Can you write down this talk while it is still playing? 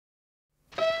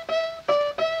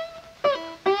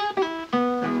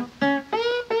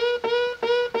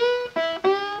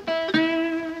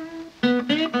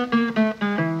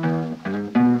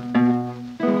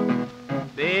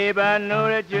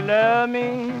love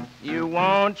me, you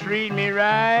won't treat me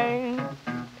right.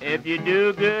 If you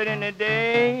do good in the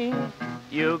day,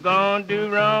 you're gonna do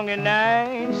wrong at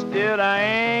night. Still, I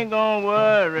ain't gonna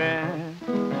worry,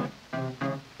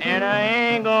 and I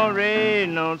ain't gonna raise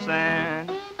no sign.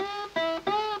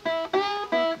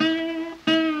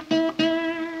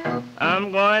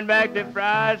 I'm going back to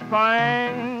Friar's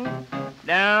Point,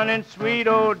 down in sweet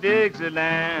old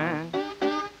Dixieland.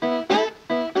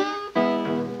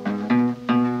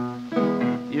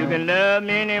 You can love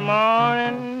me in the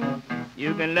morning,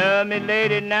 you can love me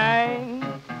late at night.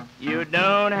 You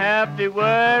don't have to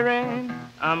worry,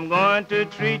 I'm going to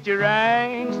treat you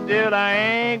right. Still, I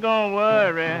ain't gonna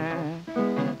worry,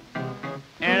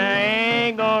 and I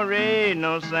ain't gonna raise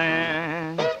no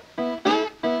sign.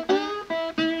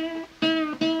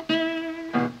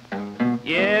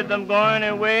 Yes, I'm going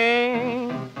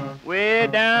away, way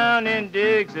down in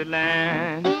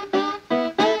Dixieland.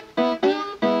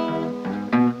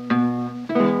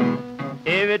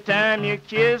 Every time you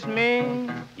kiss me,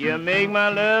 you make my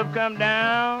love come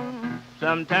down.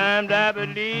 Sometimes I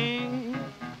believe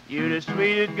you're the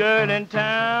sweetest girl in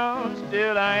town.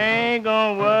 Still, I ain't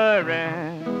gonna worry,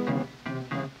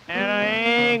 and I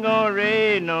ain't gonna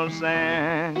raise no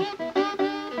sign.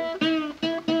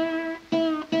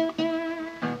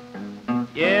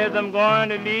 Yes, I'm going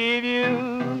to leave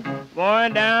you,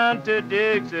 going down to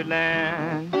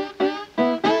Dixieland.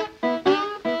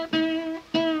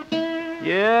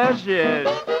 Yes, yes.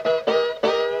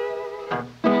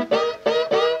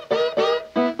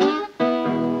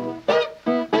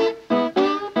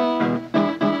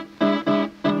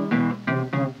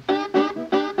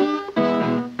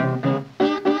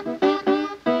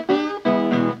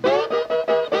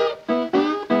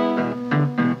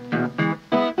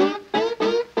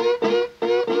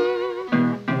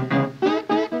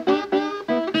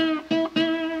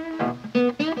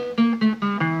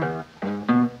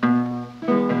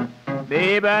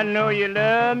 Babe, I know you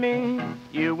love me,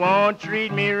 you won't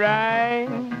treat me right.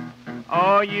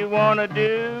 All you wanna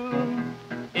do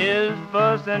is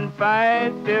fuss and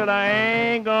fight. Till I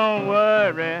ain't gonna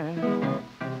worry,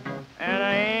 and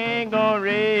I ain't gonna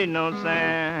raise no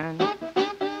sign.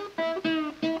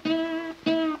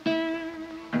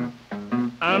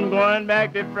 I'm going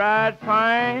back to Friar's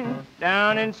Point,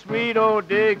 down in sweet old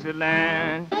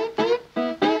Dixieland.